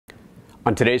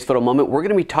On today's Photo Moment, we're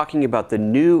going to be talking about the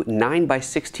new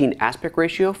 9:16 aspect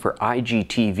ratio for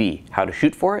IGTV, how to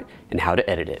shoot for it, and how to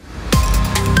edit it.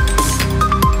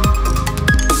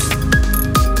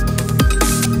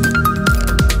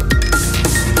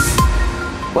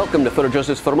 Welcome to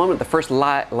PhotoJoseph's Photo Moment, the first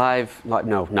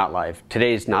no, not live.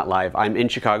 Today's not live. I'm in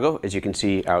Chicago, as you can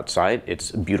see outside.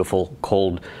 It's a beautiful,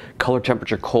 cold, color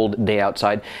temperature, cold day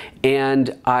outside.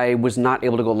 And I was not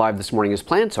able to go live this morning as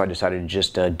planned, so I decided to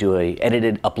just do a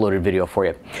edited, uploaded video for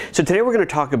you. So today we're going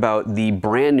to talk about the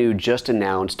brand new, just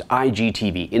announced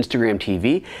IGTV, Instagram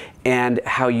TV, and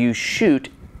how you shoot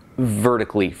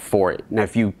vertically for it. Now,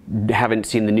 if you haven't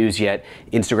seen the news yet,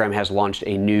 Instagram has launched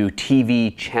a new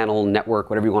TV channel network,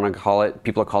 whatever you want to call it.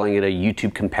 People are calling it a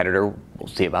YouTube competitor. We'll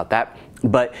see about that.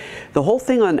 But the whole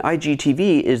thing on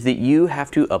IGTV is that you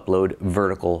have to upload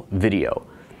vertical video.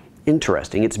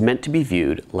 Interesting. It's meant to be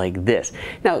viewed like this.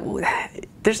 Now,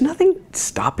 there's nothing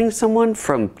stopping someone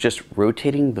from just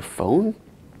rotating the phone.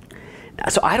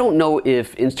 So I don't know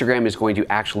if Instagram is going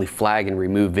to actually flag and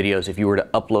remove videos if you were to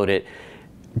upload it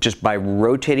just by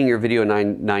rotating your video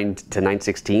 9 to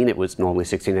 9:16. It was normally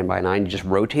 16:9:9. You just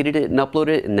rotated it and uploaded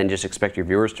it, and then just expect your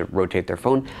viewers to rotate their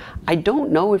phone. I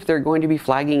don't know if they're going to be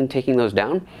flagging and taking those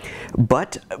down,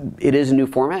 but it is a new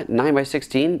format,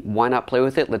 9:16. Why not play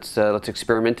with it? Let's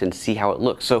experiment and see how it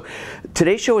looks. So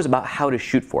today's show is about how to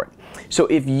shoot for it. So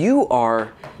if you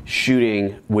are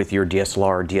shooting with your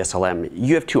DSLR or DSLM,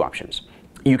 you have two options.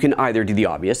 You can either do the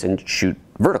obvious and shoot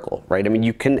vertical, right? I mean,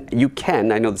 you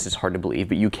can, I know this is hard to believe,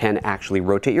 but you can actually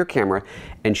rotate your camera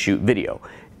and shoot video.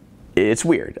 It's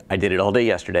weird. I did it all day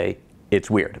yesterday. It's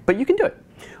weird, but you can do it.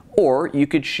 Or you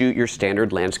could shoot your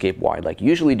standard landscape wide like you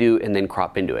usually do and then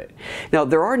crop into it. Now,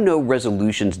 there are no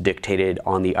resolutions dictated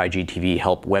on the IGTV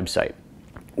help website.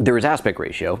 There is aspect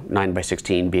ratio,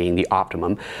 9:16 being the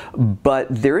optimum, but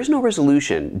there is no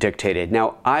resolution dictated.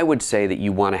 Now, I would say that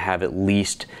you want to have at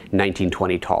least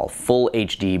 1920 tall, full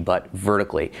HD, but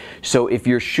vertically. So if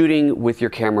you're shooting with your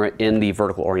camera in the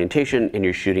vertical orientation and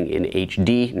you're shooting in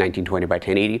HD, 1920 by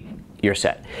 1080, you're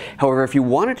set. However, if you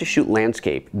wanted to shoot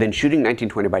landscape, then shooting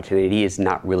 1920 by 1080 is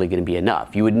not really going to be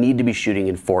enough. You would need to be shooting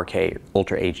in 4K,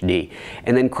 Ultra HD,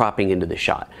 and then cropping into the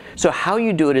shot. So how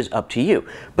you do it is up to you.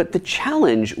 But the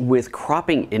challenge with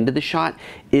cropping into the shot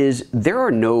is there are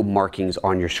no markings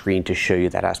on your screen to show you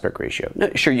that aspect ratio. Now,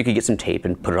 sure, you could get some tape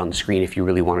and put it on the screen if you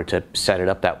really wanted to set it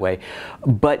up that way.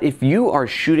 But if you are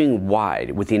shooting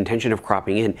wide with the intention of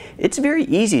cropping in, it's very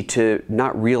easy to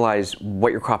not realize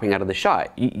what you're cropping out of the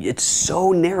shot. It's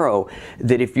so narrow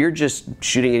that if you're just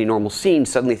shooting any normal scene,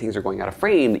 suddenly things are going out of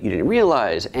frame that you didn't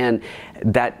realize, and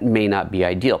that may not be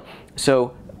ideal.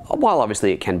 So while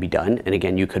obviously it can be done, and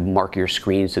again, you could mark your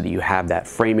screen so that you have that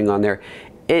framing on there,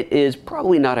 it is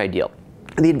probably not ideal.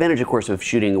 And the advantage, of course, of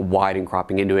shooting wide and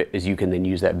cropping into it is you can then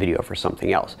use that video for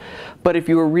something else. But if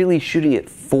you were really shooting it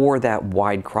for that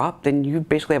wide crop, then you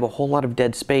basically have a whole lot of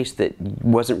dead space that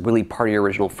wasn't really part of your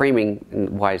original framing, and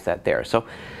why is that there? So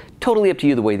totally up to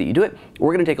you the way that you do it.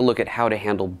 We're going to take a look at how to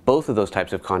handle both of those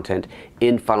types of content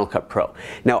in Final Cut Pro.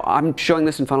 Now, I'm showing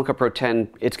this in Final Cut Pro 10.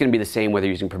 It's going to be the same whether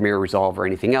you're using Premiere, Resolve, or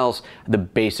anything else. The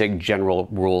basic general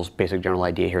rules, basic general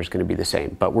idea here is going to be the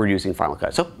same, but we're using Final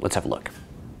Cut. So let's have a look.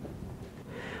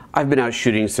 I've been out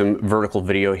shooting some vertical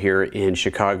video here in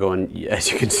Chicago, and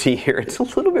as you can see here, it's a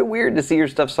little bit weird to see your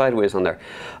stuff sideways on there.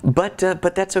 But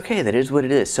that's okay, that is what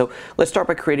it is. So let's start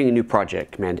by creating a new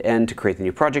project. Command N to create the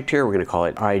new project here. We're going to call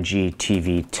it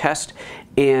IGTV Test.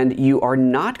 And you are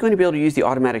not going to be able to use the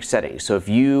automatic settings. So if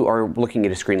you are looking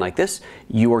at a screen like this,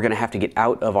 you are going to have to get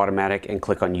out of automatic and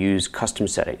click on Use Custom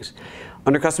Settings.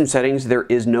 Under Custom Settings, there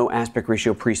is no aspect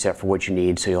ratio preset for what you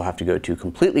need, so you'll have to go to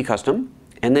Completely Custom,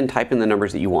 and then type in the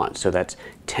numbers that you want. So that's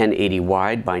 1080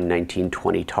 wide by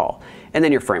 1920 tall. And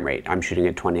then your frame rate. I'm shooting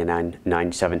at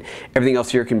 29.97. Everything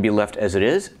else here can be left as it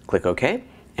is. Click OK.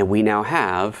 And we now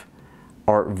have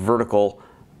our vertical,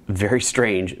 very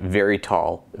strange, very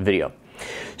tall video.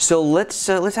 So let's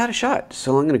add a shot.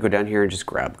 So I'm going to go down here and just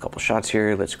grab a couple shots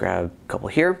here. Let's grab a couple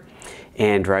here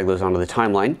and drag those onto the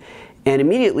timeline. And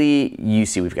immediately you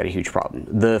see we've got a huge problem.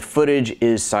 The footage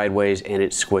is sideways and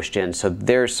it's squished in, so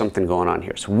there's something going on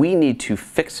here. So we need to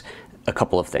fix a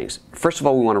couple of things. First of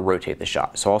all, we want to rotate the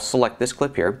shot. So I'll select this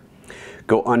clip here,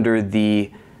 go under the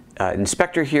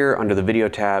inspector here, under the video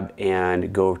tab,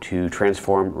 and go to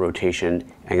transform rotation.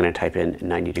 I'm going to type in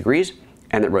 90 degrees.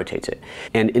 And it rotates it.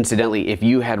 And incidentally, if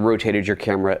you had rotated your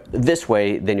camera this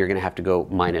way, then you're going to have to go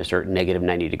minus or negative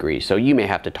 90 degrees. So you may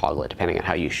have to toggle it depending on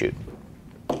how you shoot.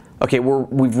 Okay,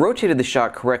 we've rotated the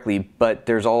shot correctly, but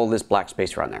there's all this black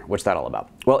space around there. What's that all about?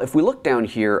 Well, if we look down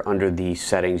here under the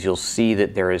settings, you'll see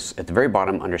that there is, at the very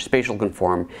bottom, under spatial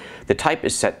conform, the type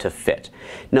is set to fit.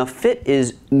 Now, fit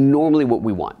is normally what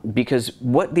we want, because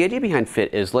what the idea behind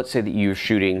fit is, let's say that you're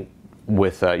shooting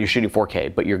with you're shooting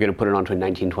 4K, but you're going to put it onto a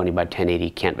 1920 by 1080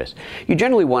 canvas. You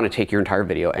generally want to take your entire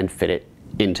video and fit it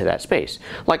into that space.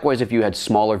 Likewise, if you had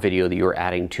smaller video that you were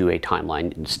adding to a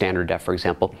timeline, in standard def for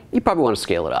example, you probably want to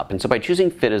scale it up. And so by choosing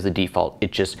fit as the default,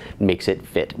 it just makes it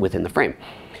fit within the frame.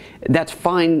 That's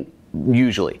fine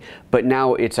usually, but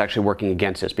now it's actually working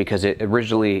against us because it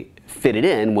originally fitted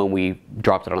in when we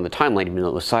dropped it on the timeline, even though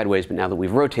it was sideways, but now that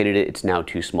we've rotated it, it's now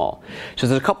too small. So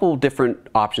there's a couple different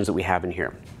options that we have in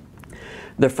here.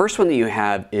 The first one that you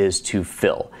have is to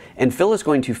fill. And fill is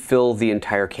going to fill the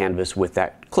entire canvas with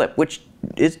that clip, which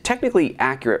is technically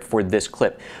accurate for this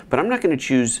clip. But I'm not going to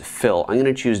choose fill, I'm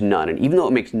going to choose none. And even though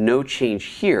it makes no change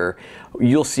here,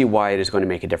 you'll see why it is going to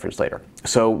make a difference later.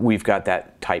 So we've got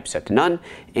that type set to none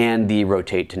and the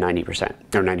rotate to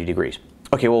 90% or 90 degrees.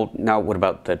 Okay, well now what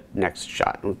about the next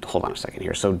shot? Hold on a second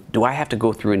here. So do I have to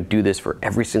go through and do this for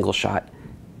every single shot?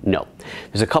 No.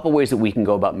 There's a couple ways that we can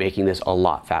go about making this a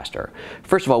lot faster.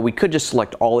 First of all, we could just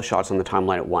select all the shots on the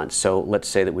timeline at once. So let's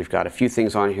say that we've got a few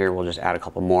things on here. We'll just add a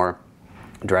couple more,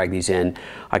 drag these in.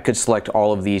 I could select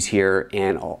all of these here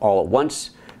and all at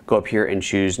once, go up here and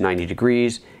choose 90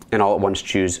 degrees, and all at once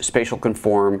choose spatial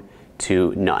conform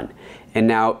to none. And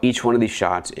now each one of these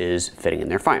shots is fitting in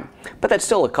there fine. But that's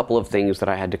still a couple of things that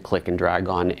I had to click and drag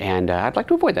on, and I'd like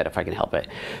to avoid that if I can help it.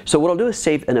 So what I'll do is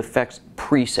save an effects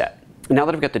preset. Now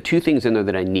that I've got the two things in there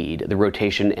that I need, the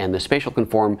rotation and the spatial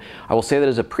conform, I will say that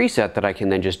as a preset that I can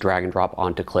then just drag and drop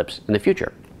onto clips in the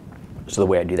future. So the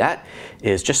way I do that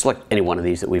is just select any one of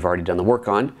these that we've already done the work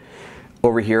on.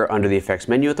 Over here under the effects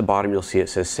menu at the bottom, you'll see it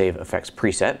says Save Effects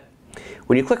Preset.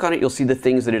 When you click on it, you'll see the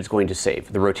things that it's going to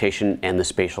save, the rotation and the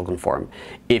spatial conform.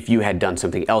 If you had done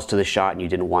something else to the shot and you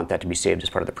didn't want that to be saved as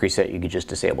part of the preset, you could just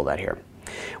disable that here.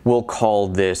 We'll call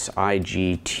this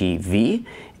IGTV.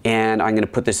 And I'm going to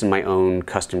put this in my own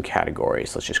custom category.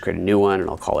 So let's just create a new one and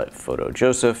I'll call it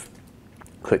PhotoJoseph.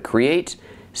 Click Create,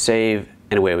 Save,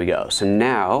 and away we go. So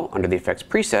now, under the Effects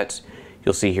Presets,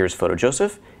 you'll see here's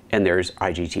PhotoJoseph and there's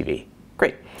IGTV.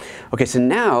 Great. Okay, so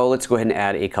now let's go ahead and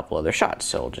add a couple other shots.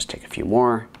 So I'll just take a few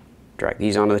more, drag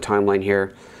these onto the timeline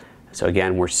here. So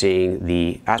again, we're seeing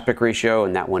the aspect ratio,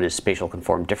 and that one is spatial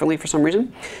conformed differently for some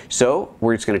reason. So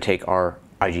we're just going to take our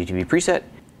IGTV preset,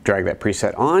 drag that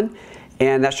preset on,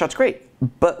 and that shot's great,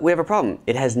 but we have a problem.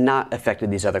 It has not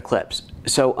affected these other clips.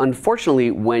 So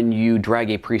unfortunately, when you drag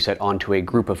a preset onto a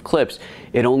group of clips,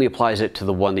 it only applies it to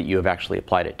the one that you have actually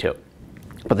applied it to.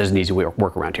 But there's an easy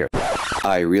workaround here.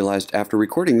 I realized after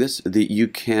recording this that you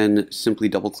can simply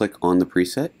double-click on the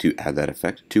preset to add that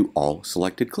effect to all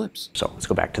selected clips. So let's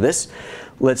go back to this.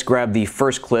 Let's grab the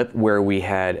first clip where we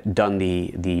had done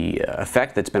the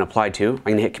effect that's been applied to. I'm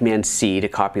going to hit Command-C to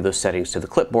copy those settings to the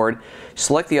clipboard,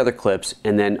 select the other clips,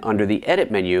 and then under the Edit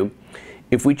menu,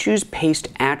 if we choose Paste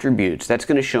Attributes, that's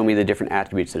going to show me the different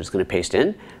attributes that it's going to paste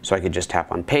in. So I could just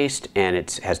tap on Paste, and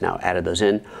it has now added those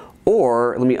in.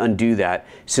 Or let me undo that.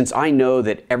 Since I know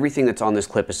that everything that's on this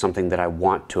clip is something that I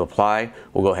want to apply,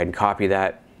 we'll go ahead and copy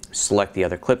that, select the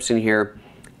other clips in here,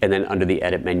 and then under the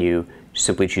Edit menu,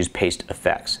 simply choose Paste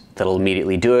Effects. That'll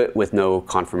immediately do it with no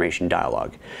confirmation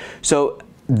dialog. So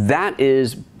that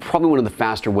is probably one of the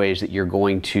faster ways that you're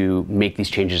going to make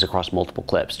these changes across multiple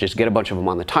clips. Just get a bunch of them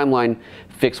on the timeline,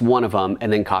 fix one of them,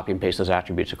 and then copy and paste those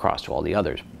attributes across to all the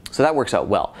others. So that works out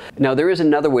well. Now there is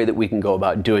another way that we can go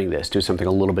about doing this, do something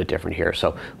a little bit different here.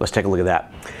 So let's take a look at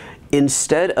that.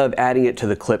 Instead of adding it to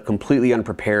the clip completely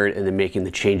unprepared and then making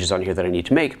the changes on here that I need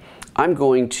to make, I'm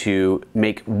going to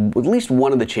make at least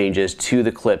one of the changes to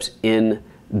the clips in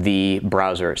the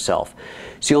browser itself.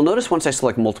 So you'll notice once I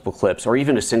select multiple clips or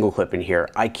even a single clip in here,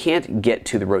 I can't get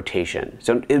to the rotation.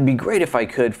 So it'd be great if I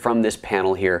could, from this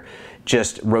panel here,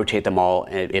 just rotate them all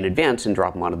in advance and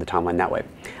drop them onto the timeline that way.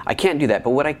 I can't do that,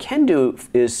 but what I can do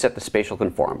is set the spatial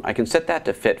conform. I can set that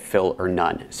to fit, fill, or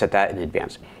none. Set that in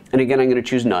advance. And again, I'm going to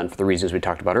choose none for the reasons we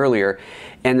talked about earlier.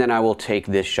 And then I will take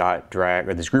this shot, drag,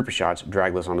 or this group of shots,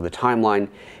 drag those onto the timeline,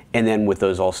 and then with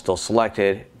those all still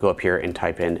selected, go up here and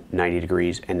type in 90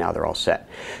 degrees, and now they're all set.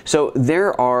 So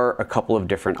there are a couple of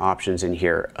different options in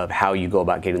here of how you go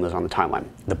about getting those on the timeline.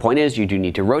 The point is you do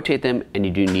need to rotate them, and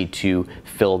you do need to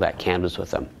fill that canvas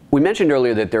with them. We mentioned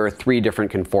earlier that there are 3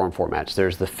 different conform formats.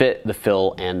 There's the fit, the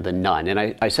fill, and the none.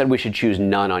 And I said we should choose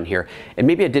none on here, and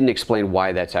maybe I didn't explain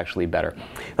why that's actually better.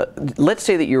 Let's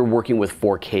say that you're working with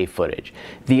 4K footage.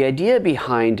 The idea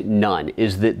behind none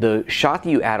is that the shot that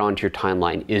you add onto your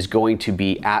timeline is going to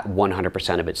be at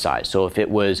 100% of its size. So if it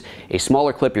was a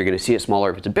smaller clip, you're going to see it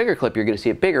smaller. If it's a bigger clip, you're going to see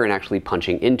it bigger and actually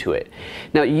punching into it.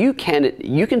 Now you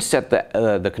can set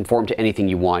the conform to anything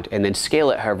you want and then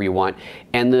scale it however you want,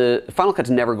 and the Final Cut's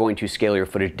never going to scale your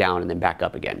footage down and then back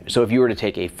up again. So if you were to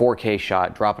take a 4K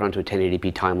shot, drop it onto a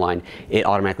 1080p timeline, it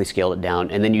automatically scaled it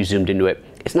down, and then you zoomed into it,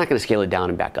 it's not going to scale it down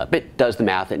and back up. It does the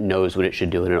math, it knows what it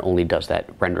should do, and it only does that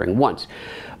rendering once.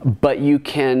 But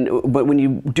when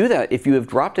you do that, if you have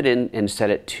dropped it in and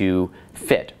set it to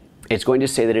fit, it's going to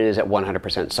say that it is at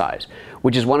 100% size,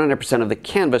 which is 100% of the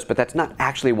canvas, but that's not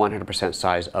actually 100%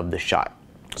 size of the shot.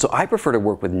 So I prefer to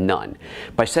work with none.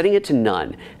 By setting it to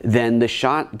none, then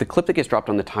the clip that gets dropped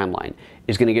on the timeline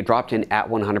is going to get dropped in at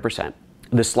 100%.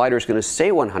 The slider is going to say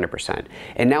 100%,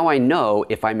 and now I know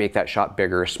if I make that shot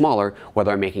bigger or smaller, whether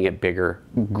I'm making it bigger,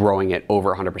 growing it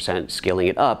over 100%, scaling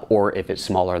it up, or if it's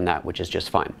smaller than that, which is just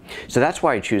fine. So that's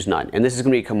why I choose none, and this is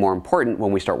going to become more important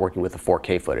when we start working with the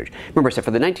 4K footage. Remember, I said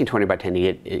for the 1920 by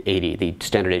 1080, the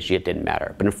standard HD, it didn't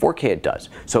matter, but in 4K it does.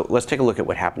 So let's take a look at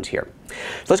what happens here.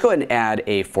 So let's go ahead and add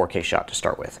a 4K shot to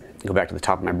start with. Go back to the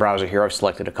top of my browser here. I've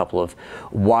selected a couple of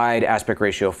wide aspect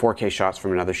ratio 4K shots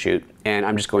from another shoot, and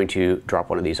I'm just going to drop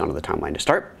one of these onto the timeline to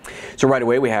start. So right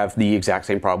away we have the exact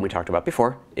same problem we talked about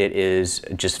before. It is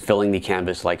just filling the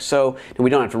canvas like so. And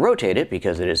we don't have to rotate it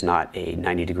because it is not a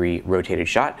 90-degree rotated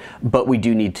shot, but we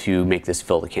do need to make this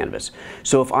fill the canvas.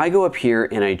 So if I go up here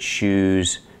and I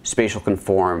choose spatial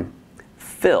conform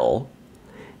fill,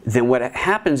 then what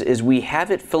happens is we have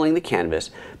it filling the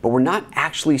canvas, but we're not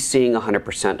actually seeing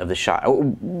 100% of the shot.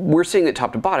 We're seeing it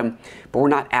top to bottom, but we're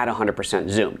not at 100%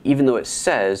 zoom, even though it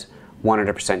says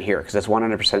 100% here, because that's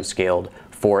 100% scaled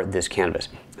for this canvas.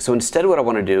 So instead what I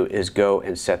want to do is go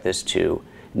and set this to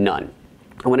none.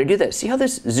 And when I do that, see how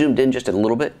this zoomed in just a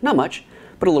little bit? Not much,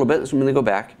 but a little bit. So I'm going to go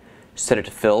back, set it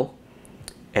to fill,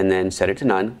 and then set it to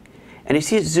none. And you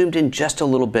see it zoomed in just a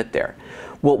little bit there.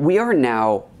 Well, we are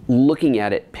now looking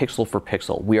at it pixel for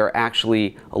pixel. We are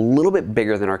actually a little bit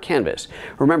bigger than our canvas.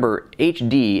 Remember,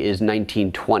 HD is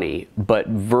 1920, but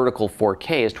vertical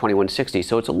 4K is 2160,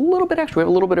 so it's a little bit extra. We have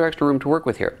a little bit of extra room to work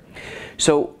with here.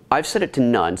 So I've set it to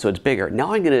none, so it's bigger.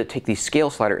 Now I'm going to take the scale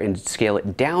slider and scale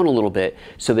it down a little bit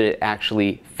so that it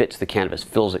actually fits the canvas,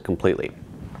 fills it completely.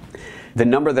 The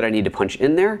number that I need to punch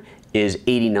in there is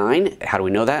 89. How do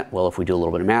we know that? Well, if we do a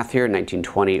little bit of math here,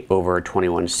 1920 over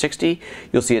 2160,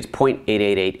 you'll see it's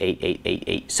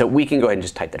 0.888888. So we can go ahead and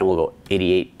just type that, and we'll go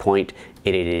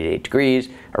 88.8888 degrees,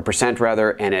 or percent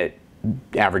rather, and it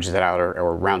averages it out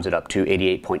or rounds it up to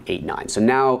 88.89. So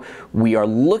now we are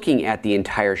looking at the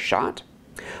entire shot,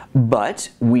 but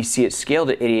we see it scaled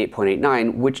at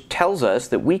 88.89, which tells us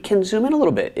that we can zoom in a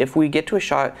little bit. If we get to a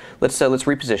shot, let's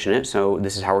reposition it. So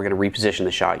this is how we're going to reposition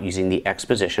the shot using the X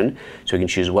position. So we can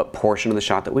choose what portion of the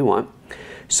shot that we want.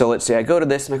 So let's say I go to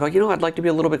this and I go, you know, I'd like to be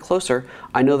a little bit closer.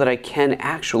 I know that I can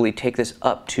actually take this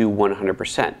up to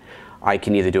 100%. I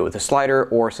can either do it with a slider,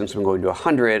 or since I'm going to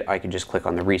 100, I can just click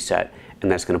on the reset,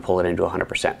 and that's going to pull it into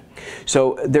 100%.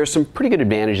 So there's some pretty good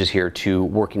advantages here to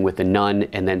working with the none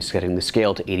and then setting the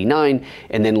scale to 89,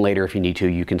 and then later if you need to,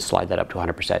 you can slide that up to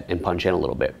 100% and punch in a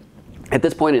little bit. At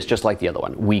this point, it's just like the other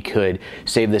one. We could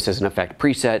save this as an effect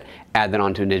preset, add that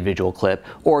onto an individual clip,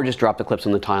 or just drop the clips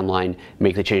on the timeline,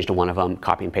 make the change to one of them,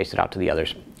 copy and paste it out to the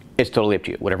others. It's totally up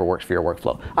to you, whatever works for your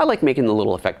workflow. I like making the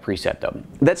little effect preset though.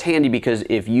 That's handy because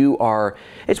if you are,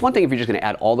 it's one thing if you're just gonna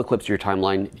add all the clips to your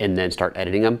timeline and then start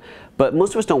editing them, but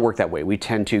most of us don't work that way. We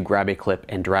tend to grab a clip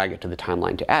and drag it to the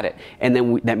timeline to add it. And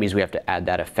then that means we have to add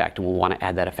that effect, and we'll wanna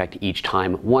add that effect each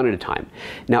time, one at a time.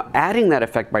 Now, adding that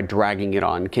effect by dragging it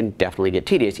on can definitely get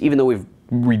tedious. Even though we've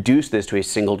reduced this to a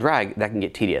single drag, that can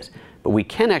get tedious. But we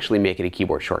can actually make it a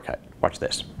keyboard shortcut. Watch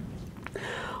this.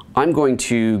 I'm going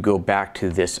to go back to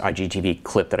this IGTV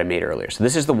clip that I made earlier. So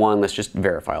this is the one, let's just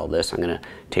verify all this. I'm gonna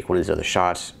take one of these other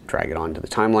shots, drag it onto the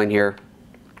timeline here.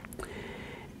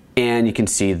 And you can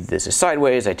see this is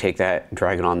sideways. I take that,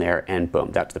 drag it on there, and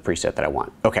boom, that's the preset that I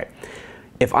want. Okay,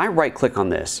 if I right click on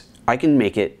this, I can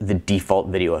make it the default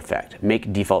video effect,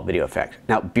 make default video effect.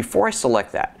 Now, before I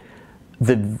select that,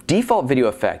 the default video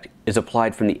effect is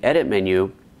applied from the edit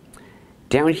menu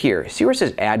down here. See where it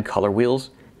says add color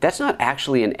wheels? That's not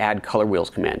actually an add color wheels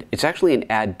command. It's actually an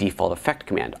add default effect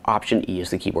command. Option E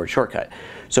is the keyboard shortcut.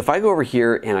 So if I go over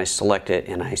here and I select it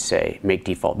and I say make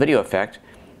default video effect,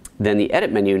 then the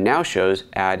edit menu now shows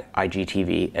add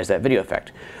IGTV as that video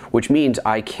effect, which means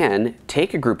I can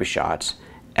take a group of shots,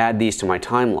 add these to my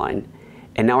timeline,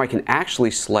 and now I can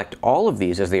actually select all of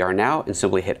these as they are now and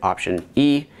simply hit Option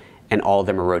E, and all of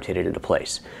them are rotated into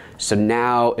place. So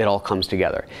now it all comes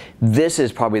together. This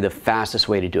is probably the fastest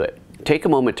way to do it. Take a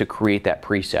moment to create that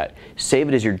preset, save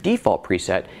it as your default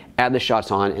preset, add the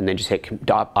shots on, and then just hit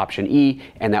Option E,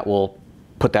 and that will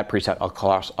put that preset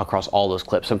across all those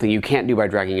clips. Something you can't do by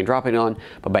dragging and dropping on,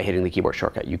 but by hitting the keyboard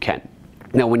shortcut, you can.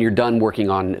 Now, when you're done working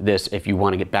on this, if you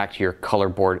want to get back to your color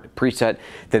board preset,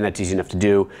 then that's easy enough to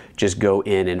do. Just go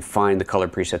in and find the color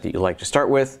preset that you like to start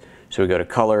with. So we go to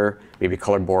color, maybe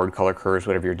color board, color curves,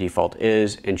 whatever your default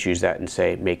is, and choose that and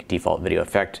say make default video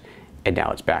effect. And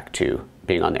now it's back to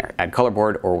being on there. Add color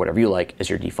board or whatever you like as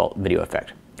your default video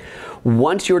effect.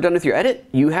 Once you're done with your edit,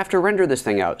 you have to render this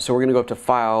thing out. So we're gonna go up to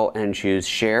File and choose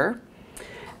Share.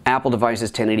 Apple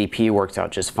devices 1080p works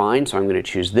out just fine, so I'm gonna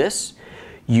choose this.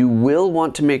 You will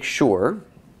want to make sure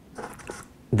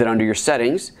that under your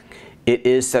settings, it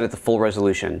is set at the full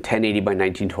resolution, 1080 by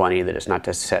 1920, that it's not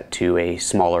just set to a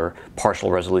smaller partial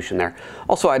resolution there.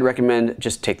 Also, I'd recommend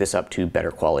just take this up to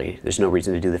better quality. There's no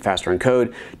reason to do the faster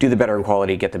encode, do the better in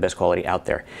quality, get the best quality out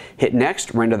there. Hit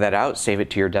next, render that out, save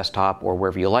it to your desktop or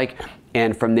wherever you like,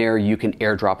 and from there you can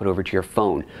airdrop it over to your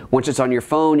phone. Once it's on your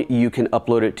phone, you can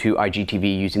upload it to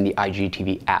IGTV using the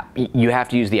IGTV app. You have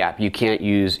to use the app. You can't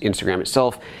use Instagram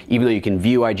itself. Even though you can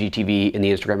view IGTV in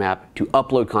the Instagram app, to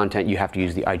upload content, you have to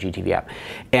use the IGTV app.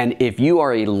 And if you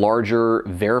are a larger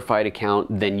verified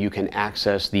account, then you can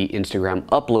access the Instagram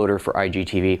uploader for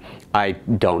IGTV. I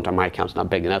don't, my account's not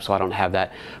big enough, so I don't have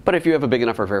that. But if you have a big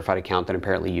enough or verified account, then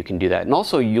apparently you can do that. And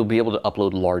also you'll be able to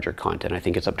upload larger content. I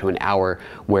think it's up to an hour,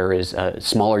 whereas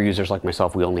smaller users like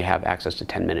myself, we only have access to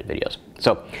 10-minute videos.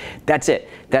 So that's it.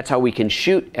 That's how we can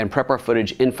shoot and prep our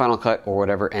footage in Final Cut or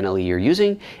whatever NLE you're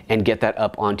using and get that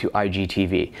up onto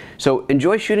IGTV. So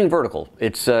enjoy shooting vertical.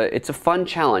 It's a fun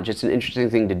challenge. It's an interesting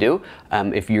thing to do.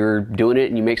 If you're doing it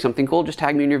and you make something cool, just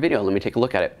tag me in your video. Let me take a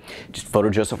look at it. Just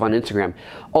PhotoJoseph on Instagram.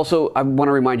 Also, I want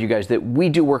to remind you guys that we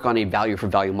do work on a value for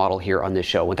value model here on this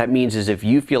show. What that means is if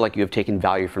you feel like you have taken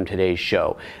value from today's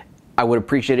show, I would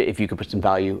appreciate it if you could put some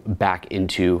value back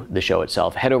into the show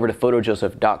itself. Head over to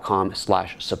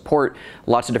photojoseph.com/support.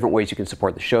 Lots of different ways you can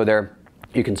support the show there.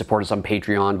 You can support us on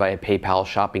Patreon via PayPal,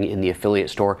 shopping in the affiliate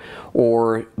store,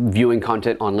 or viewing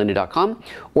content on lynda.com.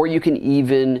 Or you can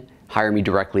even hire me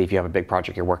directly if you have a big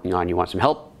project you're working on, you want some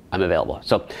help, I'm available.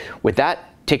 So with that,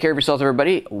 take care of yourselves,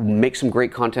 everybody. Make some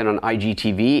great content on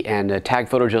IGTV and tag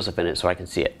PhotoJoseph in it so I can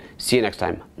see it. See you next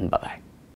time. Bye-bye.